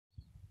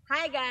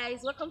Hi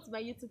guys, welcome to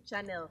my YouTube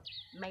channel.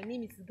 My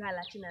name is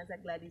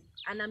Gladys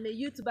and I'm a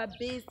YouTuber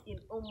based in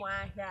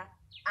Umuahia,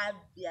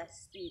 Abia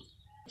State.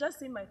 Just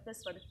seeing my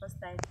face for the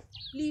first time,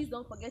 please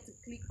don't forget to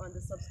click on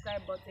the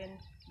subscribe button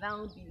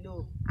down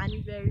below. And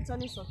if you're a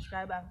returning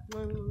subscriber,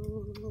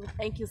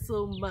 thank you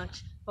so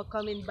much for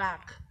coming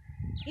back.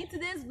 In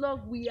today's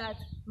vlog, we are at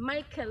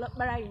Michael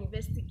Okpara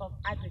University of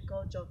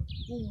Agriculture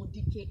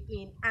Umudike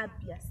in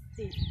Abia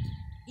State.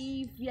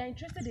 If you are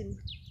interested in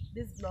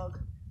this vlog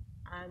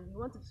and you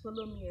want to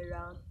follow me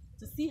around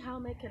to see how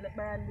Michael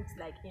Okpara looks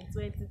like in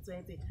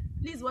 2020,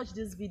 please watch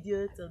this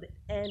video till the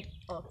end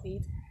of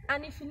it.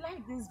 And if you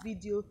like this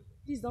video,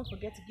 please don't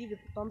forget to give it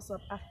a thumbs up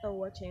after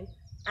watching,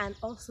 and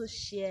also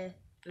share,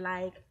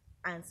 like,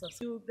 and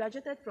subscribe. You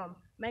graduated from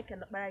Michael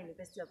Okpara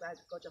University of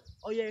Agriculture,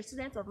 or you're a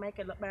student of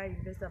Michael Okpara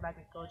University of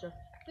Agriculture,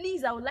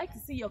 please, I would like to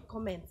see your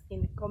comments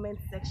in the comment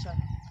section.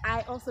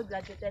 I also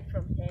graduated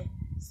from here,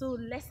 so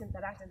let's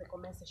interact in the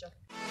comment section.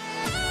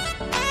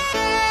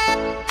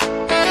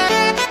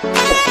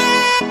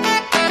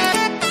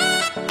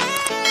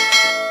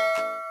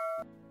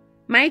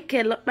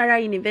 Michael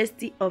Okpara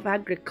University of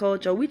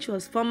Agriculture, which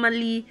was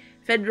formerly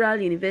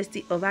Federal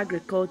University of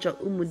Agriculture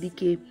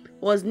Umudike,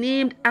 was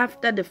named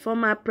after the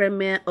former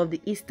premier of the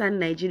Eastern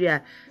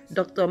Nigeria,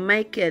 Dr.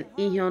 Michael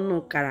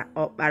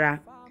Okpara.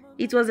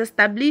 It was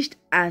established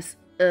as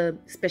a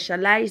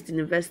specialized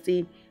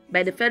university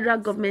by the federal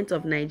government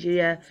of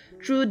Nigeria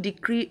through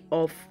decree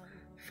of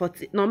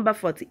number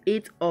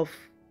 48 of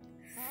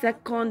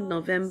 2nd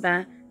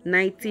November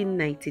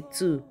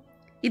 1992.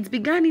 It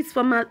began its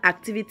formal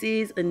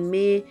activities in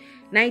May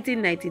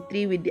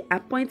 1993 with the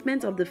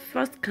appointment of the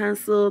first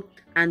council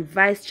and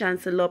vice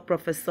chancellor,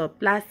 Professor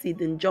Placid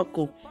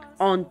Njoko,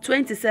 on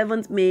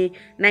 27th May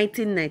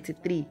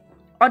 1993.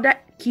 Other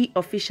key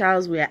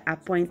officials were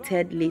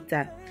appointed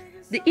later.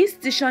 The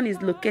institution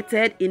is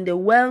located in the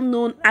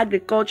well-known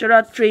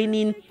agricultural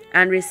training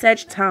and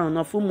research town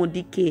of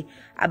Umudike,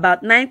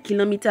 about 9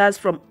 kilometers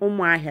from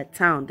Umuahia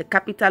town, the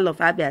capital of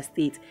Abia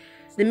State.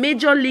 The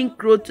major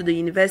link road to the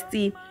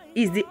university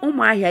is the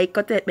umuahia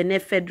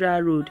ekpene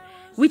Federal Road,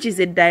 which is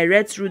a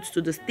direct route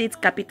to the state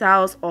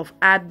capitals of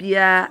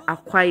Abia,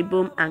 Akwa,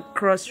 Ibom, and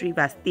Cross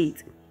River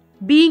State.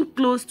 Being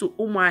close to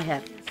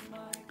Umuahia,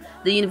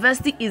 the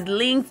university is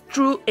linked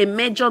through a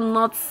major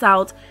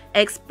north-south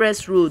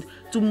express road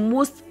to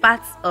most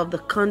parts of the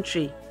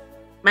country.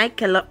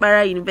 Michael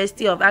Okpara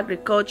University of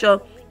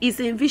Agriculture is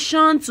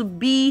envisioned to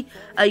be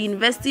a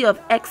university of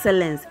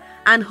excellence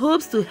and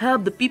hopes to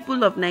help the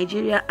people of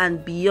Nigeria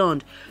and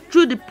beyond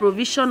through the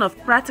provision of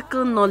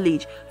practical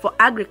knowledge for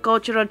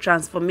agricultural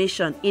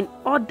transformation in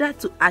order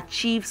to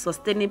achieve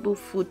sustainable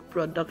food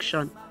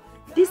production.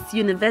 This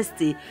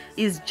university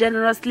is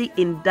generously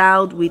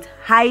endowed with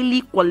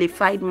highly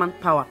qualified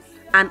manpower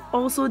and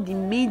also the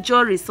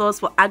major resource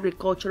for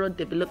agricultural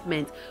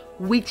development,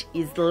 which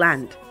is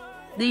land.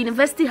 The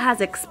university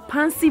has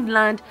expansive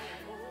land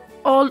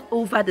all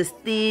over the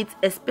state,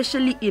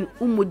 especially in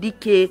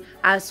Umudike,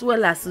 as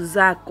well as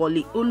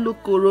Uzakoli,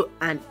 Olokoro,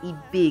 and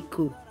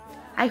Ibeko.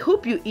 I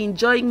hope you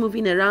enjoyed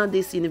moving around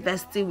this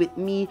university with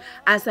me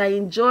as I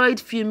enjoyed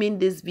filming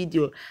this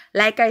video.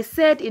 Like I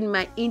said in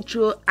my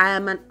intro, I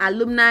am an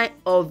alumni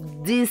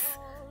of this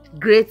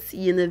great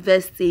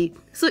university.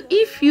 So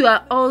if you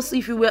were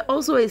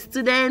also a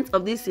student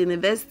of this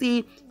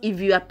university, if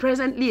you are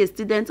presently a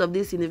student of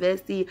this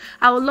university,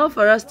 I would love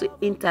for us to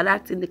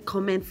interact in the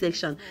comment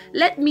section.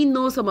 Let me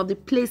know some of the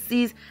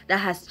places that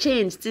has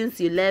changed since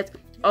you left,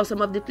 or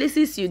some of the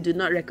places you do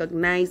not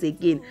recognize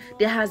again.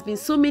 There has been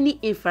so many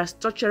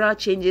infrastructural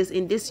changes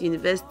in this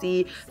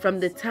university from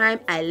the time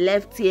I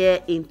left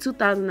here in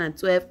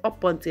 2012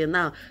 up until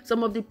now.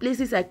 Some of the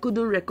places I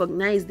couldn't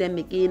recognize them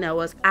again. I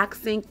was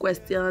asking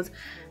questions.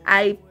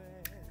 I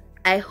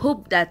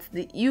hope that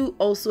you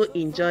also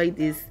enjoy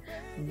this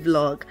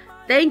vlog.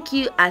 Thank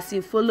you. As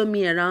you follow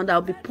me around,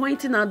 I'll be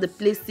pointing out the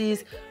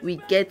places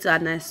we get to,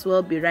 and as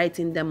well be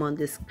writing them on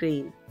the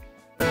screen.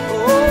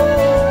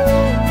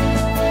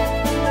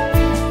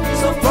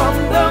 From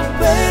the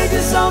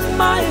pages of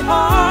my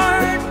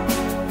heart,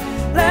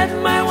 let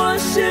my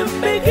worship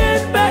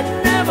begin but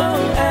never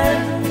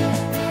end,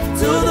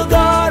 to the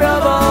God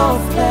of all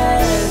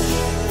flesh.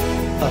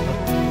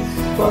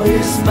 For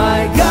He's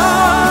my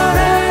God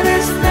and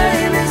His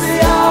name is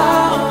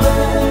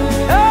Yahweh.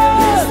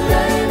 His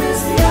name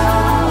is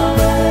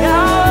Yahweh.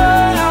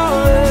 Yahweh,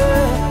 Yahweh,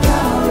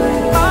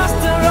 Yahweh.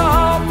 Master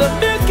of the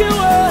Milky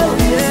Way. For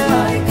He's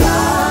my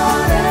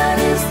God and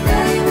His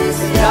name is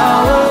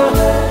Yahweh.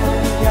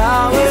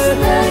 His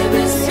name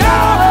is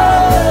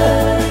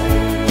Yahweh.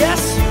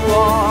 Yes, you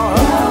are.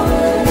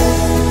 Yahweh.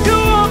 You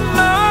are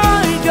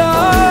my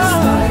God. He's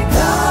my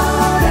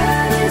God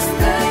and His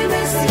name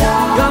is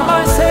Yahweh. You're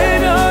my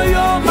Savior,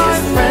 you're my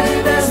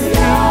friend.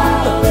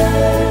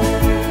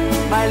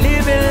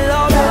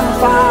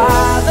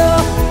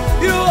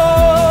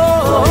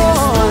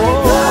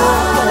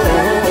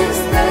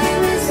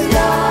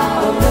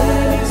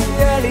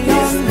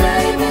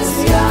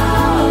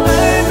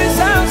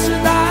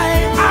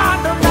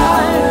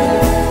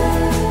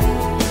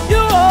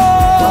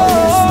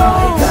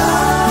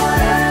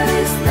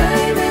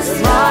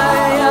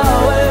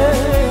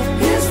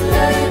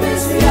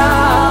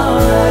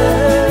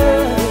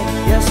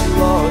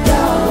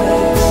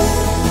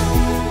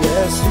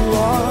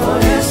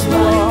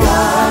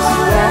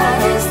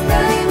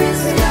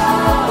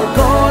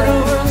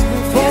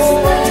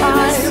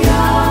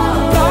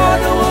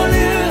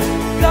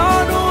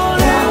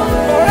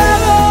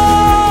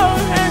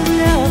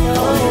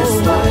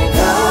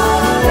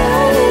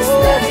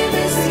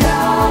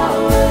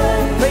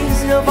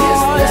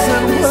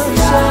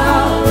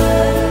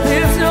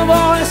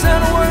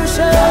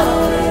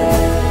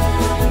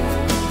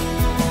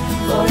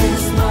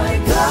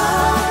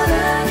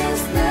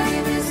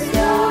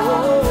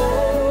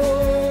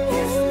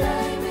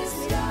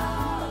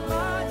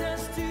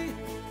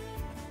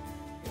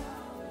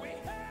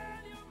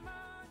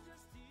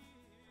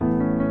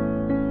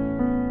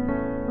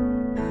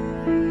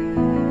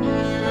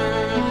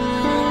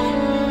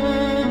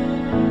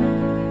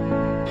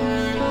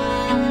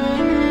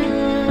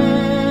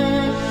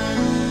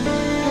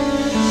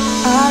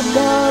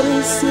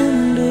 is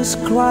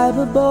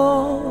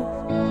indescribable.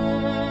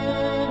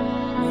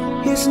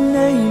 His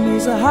name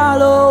is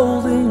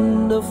hallowed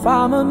in the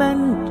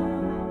firmament.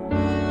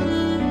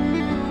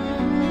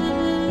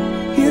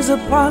 He's a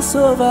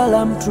Passover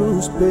lamb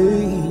through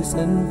space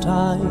and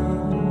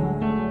time.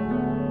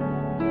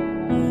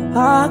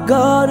 Our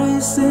God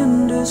is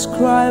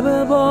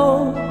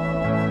indescribable.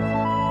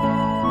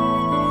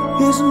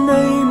 His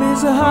name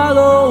is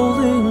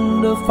hallowed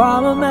in the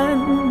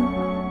firmament.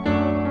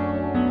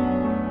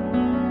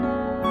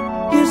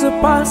 He's a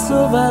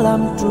Passover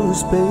lamb through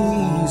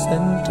space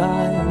and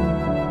time.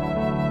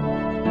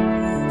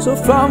 So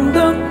from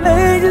the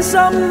pages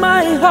of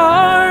my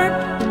heart,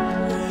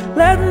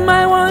 let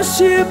my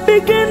worship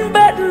begin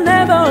but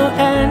never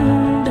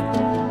end.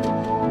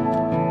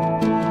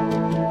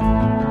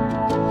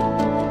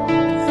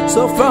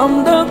 So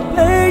from the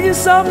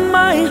pages of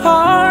my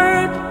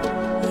heart,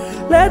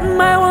 let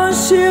my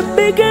worship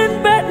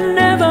begin but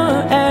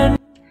never end.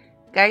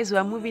 Guys, we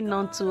are moving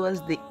on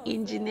towards the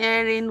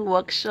engineering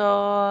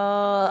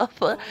workshop.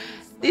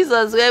 This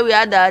was where we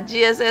had our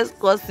GSS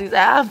courses.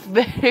 I have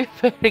very,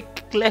 very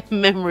clear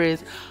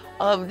memories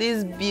of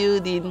this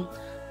building.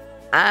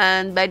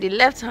 And by the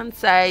right hand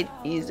side,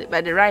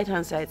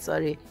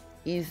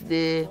 is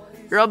the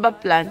rubber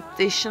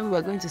plantation.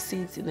 We're going to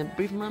see it in a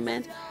brief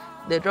moment.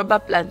 The rubber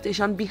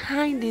plantation.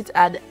 Behind it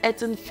are the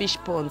eaten fish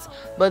ponds,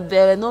 but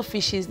there were no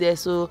fishes there,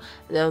 so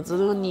there was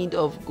no need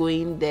of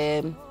going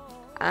there.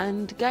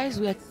 And guys,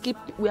 we are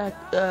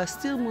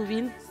still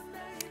moving.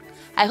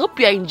 I hope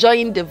you are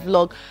enjoying the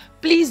vlog.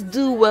 Please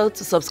do well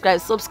to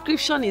subscribe.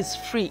 Subscription is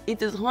free.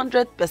 It is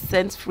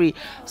 100% free.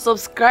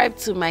 Subscribe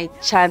to my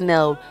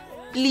channel,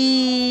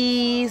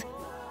 please.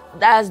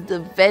 That's the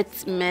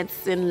vet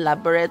medicine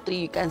laboratory.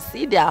 You can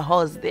see their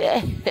horse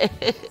there.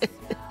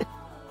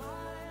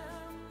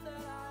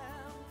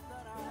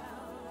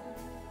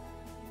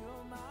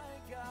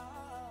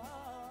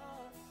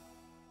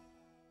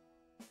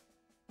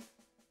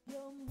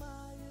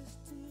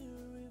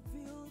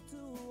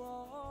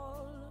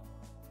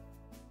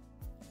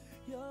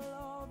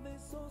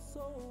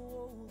 So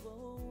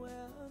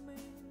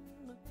overwhelming.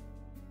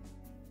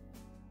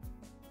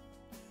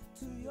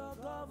 To your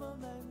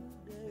government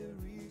there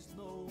is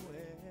no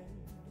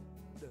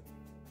end.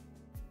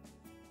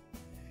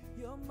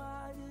 Your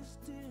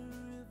majesty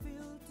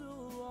revealed to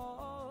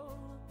all.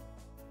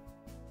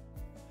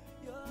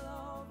 Your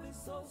love is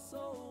so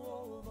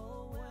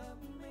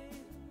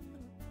overwhelming.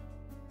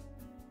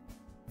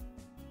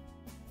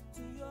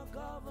 To your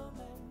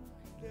government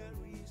there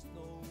is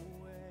no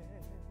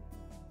end.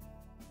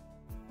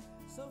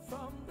 So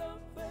from the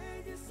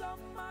pages of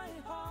my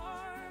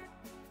heart,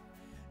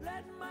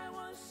 let my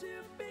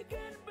worship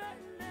begin but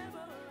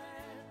never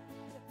end.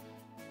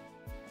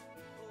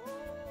 Oh.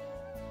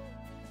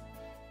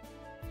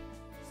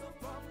 So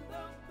from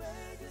the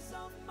pages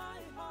of my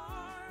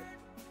heart,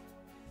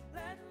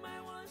 let my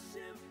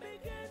worship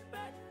begin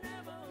but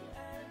never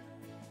end.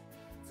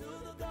 To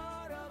the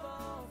God of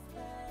all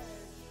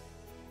flesh,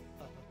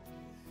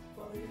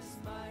 for He's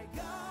my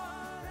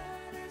God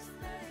and His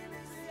name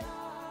is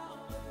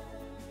Yahweh.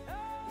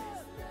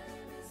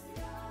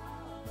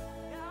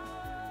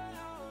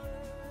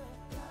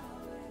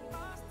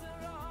 Master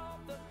of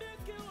the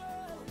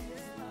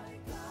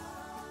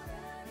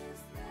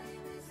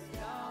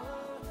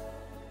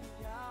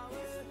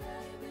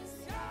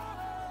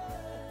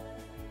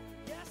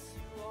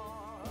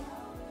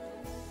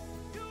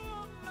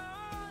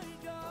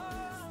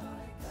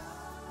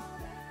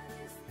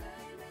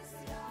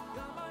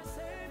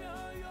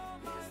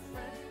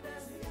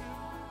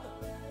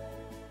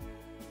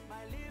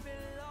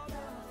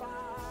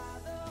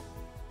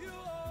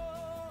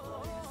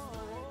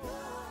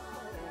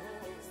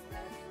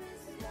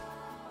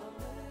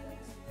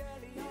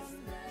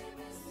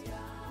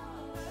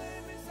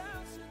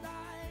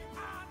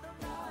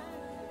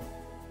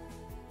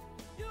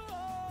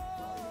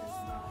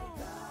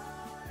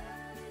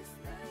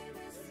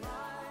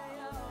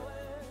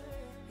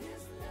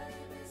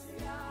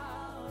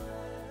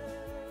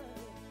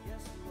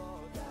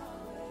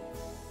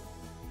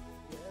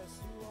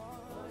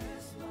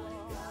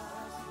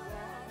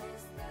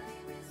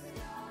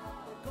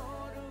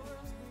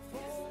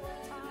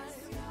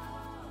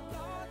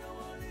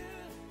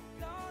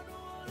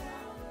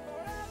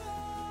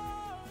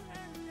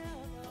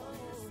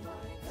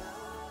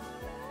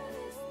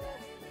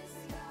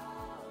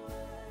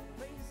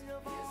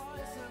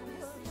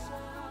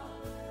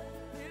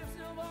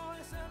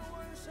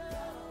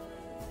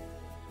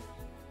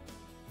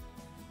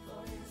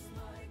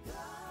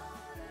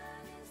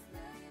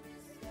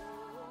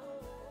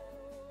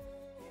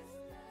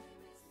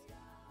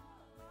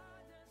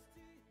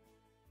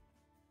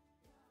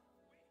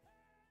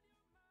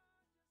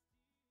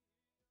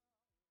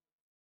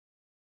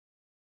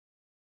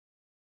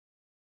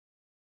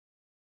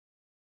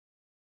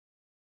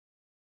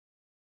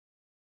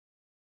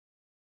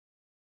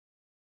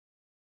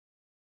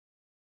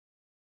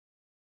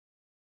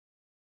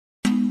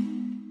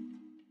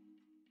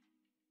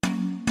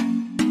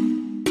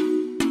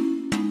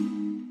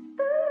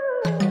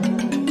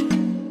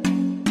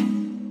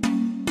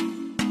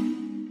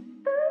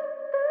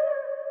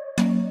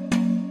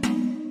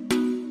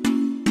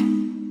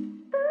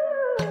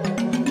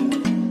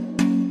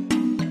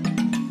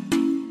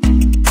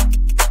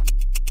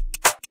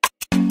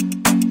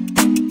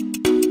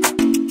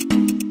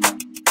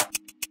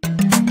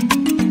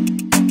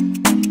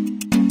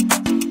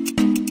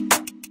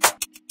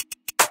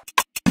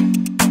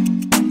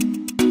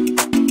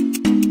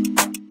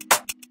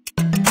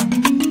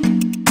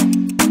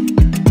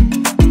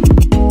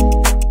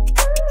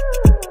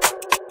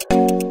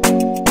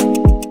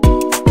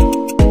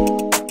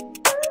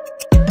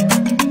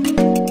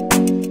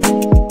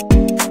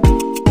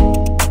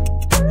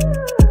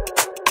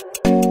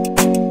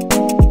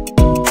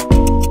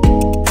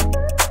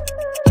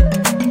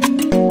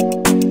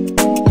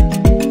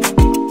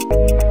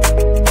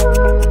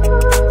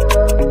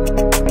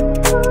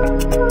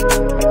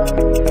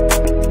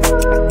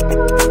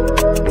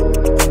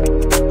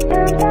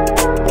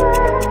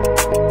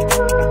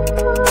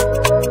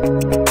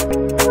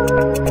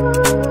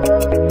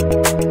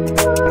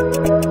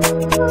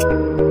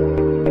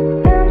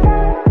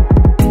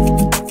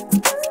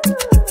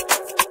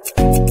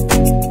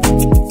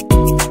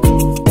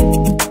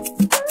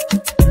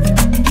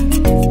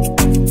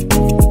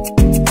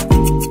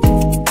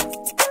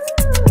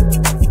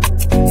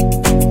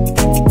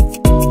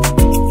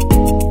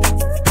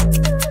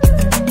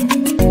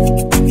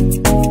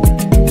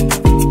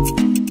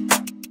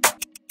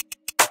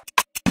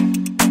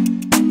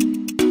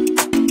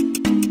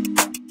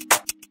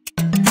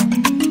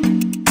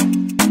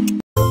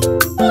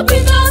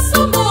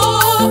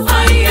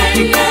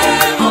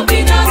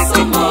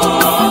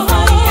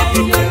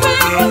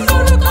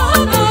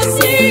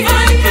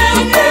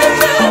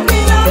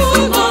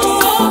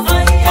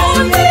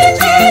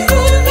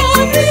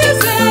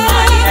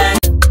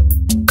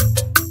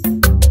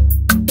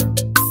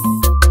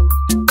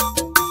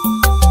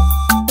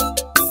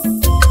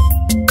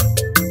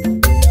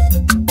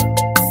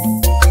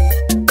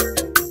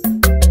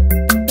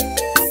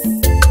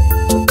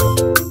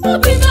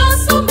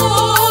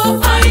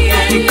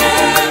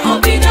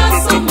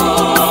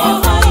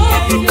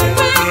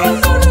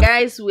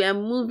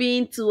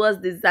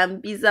towards the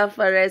Zambiza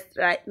forest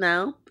right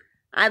now.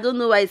 I don't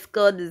know why it's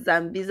called the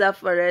Zambiza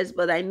forest,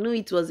 but I knew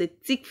it was a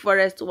thick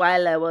forest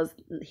while I was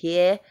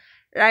here.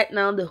 Right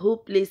now, the whole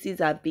places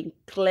have been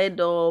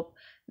cleared up.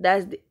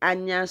 That's the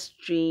Anya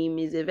stream.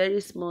 It's a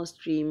very small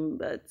stream,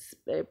 but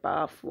very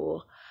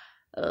powerful.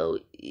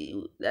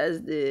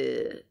 That's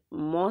the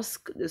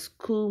mosque, the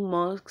school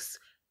mosques.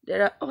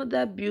 There are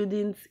other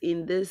buildings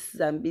in this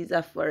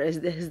Zambiza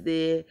forest. There's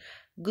the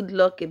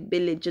Goodluck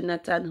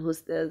Jonathan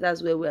hostels.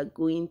 That's where we're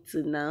going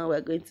to now.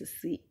 We're going to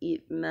see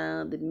it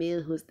now. The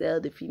male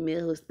hostel, the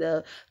female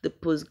hostel, the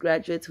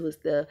postgraduate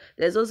hostel.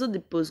 There's also the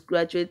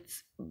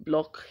postgraduate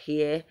block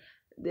here.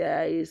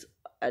 There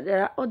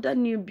are other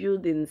new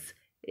buildings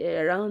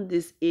around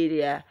this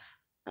area,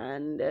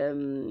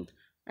 and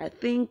I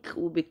think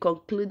we'll be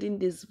concluding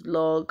this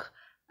vlog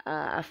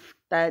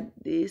after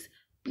this.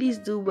 Please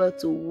do well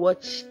to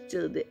watch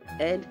till the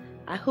end.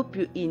 I hope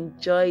you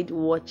enjoyed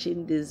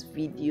watching this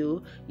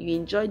video. You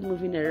enjoyed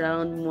moving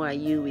around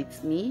umuahia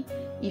with me.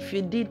 If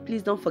you did,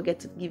 please don't forget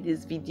to give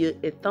this video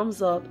a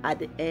thumbs up at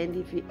the end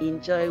if you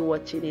enjoy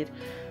watching it.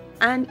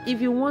 And if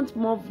you want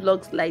more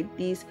vlogs like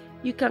this,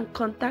 you can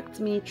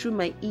contact me through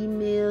my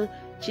email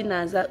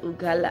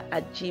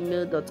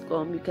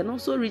chinazaugala@gmail.com. You can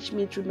also reach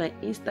me through my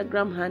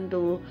Instagram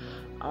handle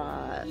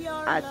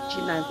at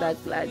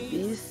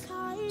chinazagladys,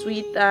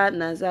 Twitter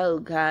Naza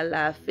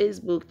Ugala,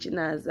 Facebook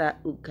Chinaza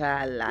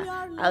Ugala.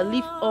 I'll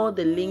leave all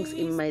the links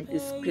in my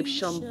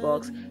description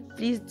box.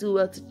 Please do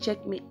well to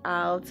check me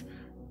out.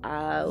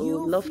 I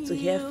would love to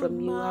hear from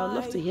you. I would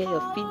love to hear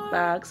your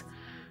feedbacks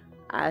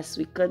as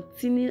we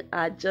continue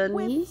our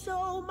journey.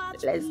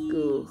 Let's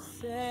go.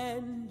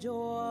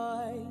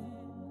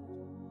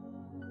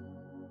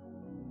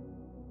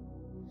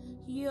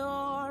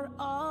 You're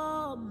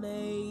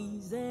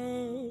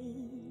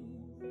amazing.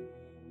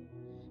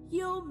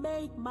 You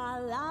make my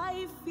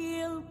life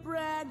feel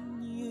brand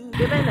new.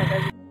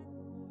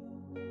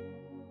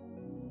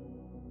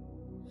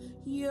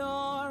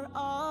 You're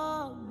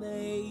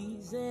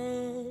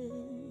amazing.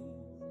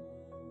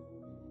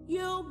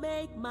 You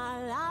make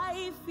my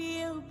life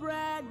feel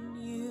brand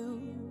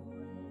new.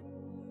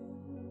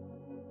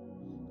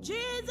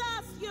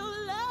 Jesus, you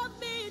love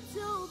me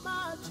too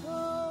much,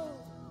 oh.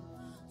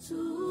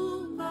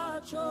 Too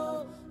much,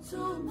 oh,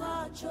 too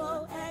much,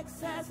 oh,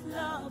 excess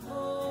love,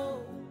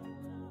 oh.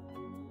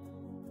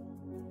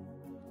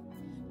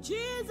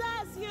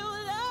 Jesus, you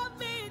love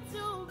me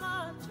too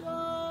much,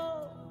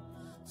 oh.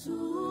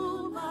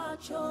 Too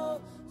much, oh,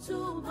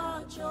 too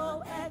much,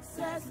 oh,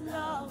 excess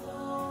love,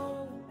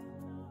 oh.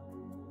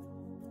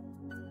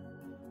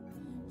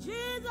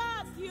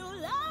 Jesus, you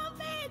love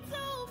me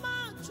too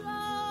much,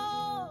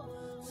 oh.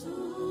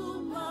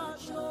 Too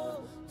much,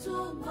 oh,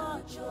 too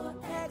much, oh,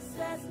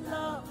 excess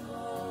love,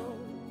 oh.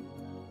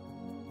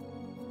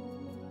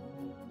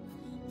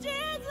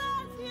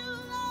 Jesus, you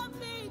love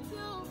me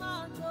too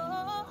much,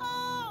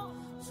 oh.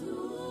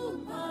 Too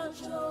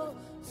much, oh,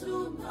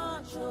 too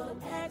much, oh,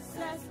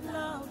 excess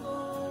love,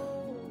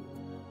 oh.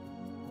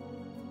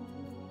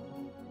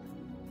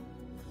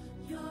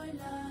 Your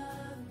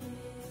love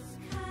is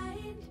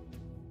kind.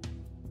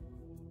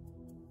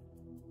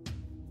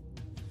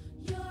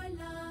 Your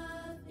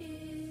love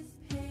is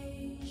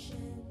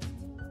patient.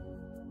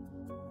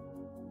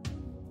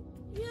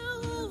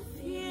 You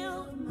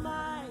fill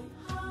my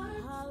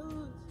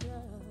heart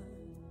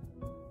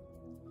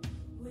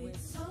with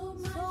so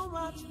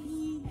much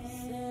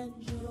peace and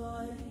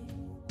joy.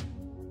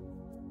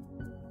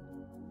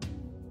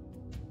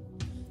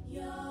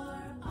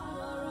 You're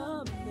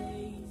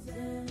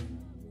amazing.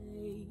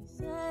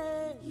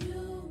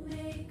 You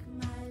make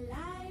my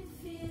life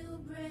feel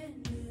brand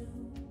new.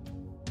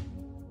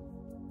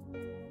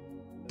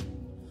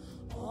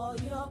 All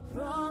your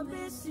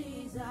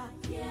promises are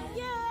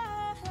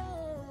yeah,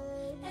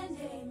 and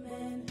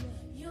amen.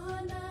 You're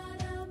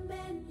not a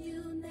man,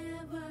 you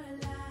never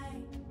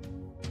lie.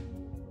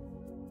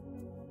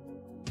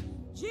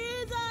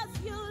 Jesus,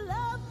 you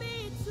love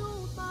me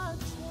too much,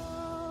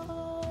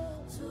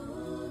 oh.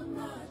 Too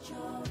much,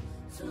 oh,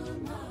 too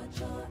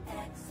much, oh,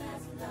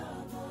 excess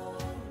love, oh.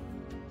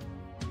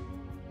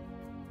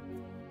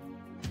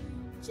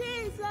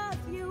 Jesus,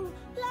 you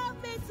love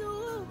me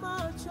too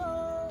much,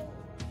 oh.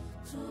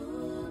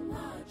 Too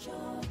much,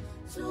 oh,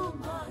 too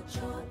much,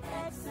 oh,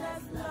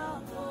 excess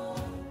love, oh.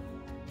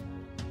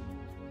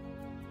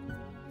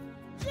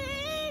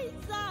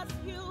 Jesus,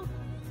 you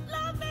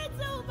love me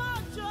too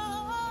much,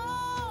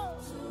 oh.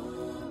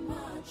 Too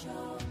much,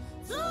 oh,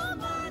 too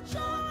much,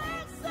 oh,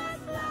 excess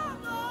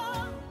love,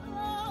 oh.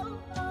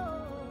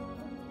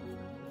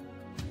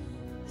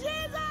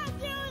 Jesus,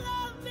 you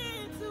love me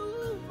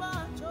too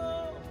much,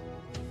 oh.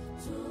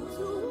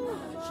 Too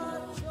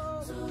much,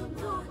 oh, too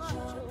much,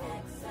 oh,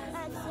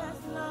 excess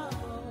love,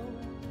 oh.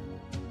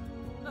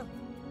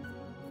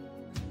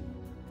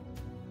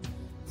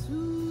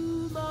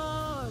 Too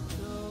much,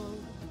 oh.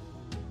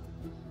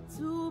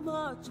 Too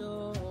much,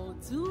 oh,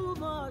 too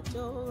much,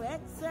 oh,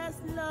 excess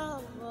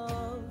love,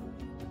 oh.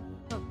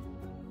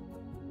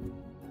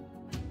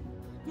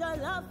 Your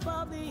love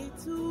for me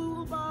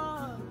too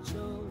much,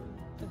 oh.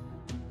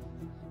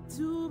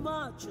 Too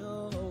much,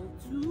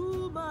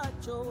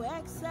 oh,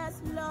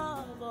 excess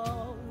love,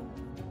 oh.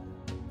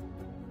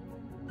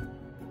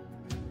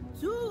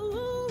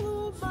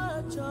 Too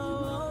much,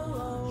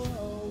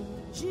 oh,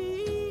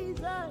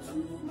 Jesus,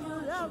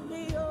 you love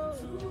me, oh,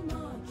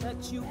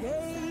 that you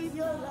gave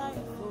your life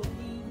for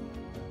me.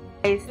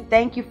 Guys,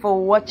 thank you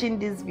for watching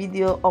this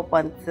video up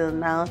until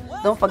now.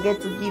 Don't forget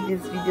to give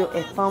this video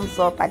a thumbs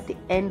up at the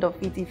end of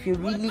it if you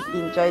really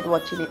enjoyed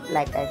watching it,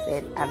 like I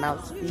said, and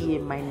I'll see you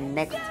in my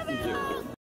next video.